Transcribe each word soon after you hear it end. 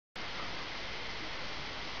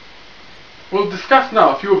We'll discuss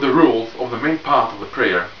now a few of the rules of the main part of the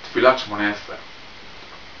prayer, Tfilat Shmoneh Esrei.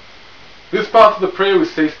 This part of the prayer we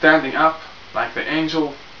say standing up, like the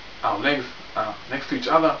angels, our legs are next to each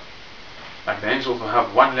other, like the angels who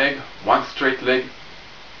have one leg, one straight leg.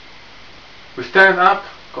 We stand up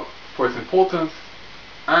for its importance,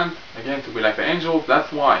 and again to be like the angels.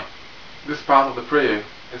 That's why this part of the prayer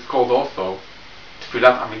is called also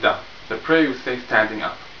Tfilat Amidah, the prayer we say standing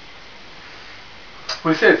up.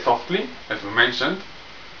 We say it softly, as we mentioned,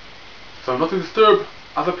 so not to disturb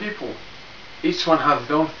other people. Each one has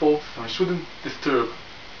his own thoughts, and we shouldn't disturb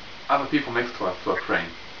other people next to us who are praying.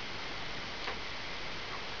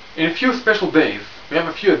 In a few special days, we have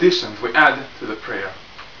a few additions we add to the prayer.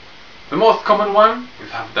 The most common one is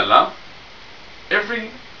Havdalah.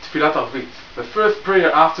 Every Tfilat Arvit, the first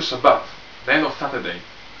prayer after Shabbat, the end of Saturday,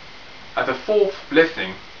 at the fourth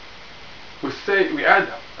blessing, we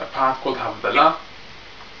add a part called Havdalah,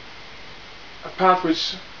 a part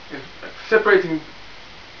which is separating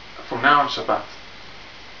from now on Shabbat.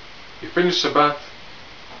 You finish Shabbat,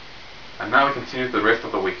 and now we continue the rest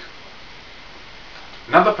of the week.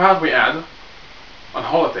 Another part we add on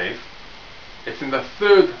holidays, it's in the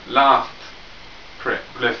third last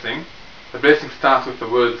blessing. The blessing starts with the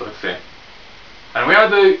words Retzeh, and we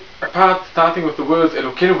add a part starting with the words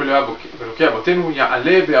Elokeinu v'Elokei Avotenu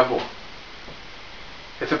Ya'aleh v'Yavo.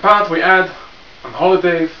 It's a part we add on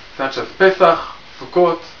holidays such as Pesach,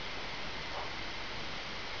 Sukkot,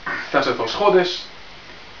 such as Rosh Chodesh,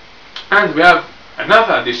 and we have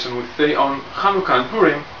another addition we say on Chanukah and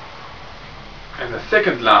Purim, and the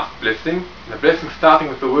second last blessing, the blessing starting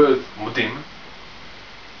with the words Modim,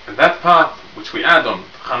 and that part which we add on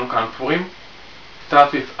Chanukah and Purim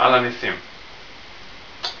starts with Al HaNisim.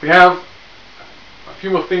 We have a few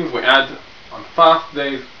more things we add on fast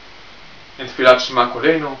days in Tfilat Shema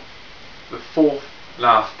Kolenu, the fourth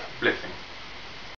last blessing.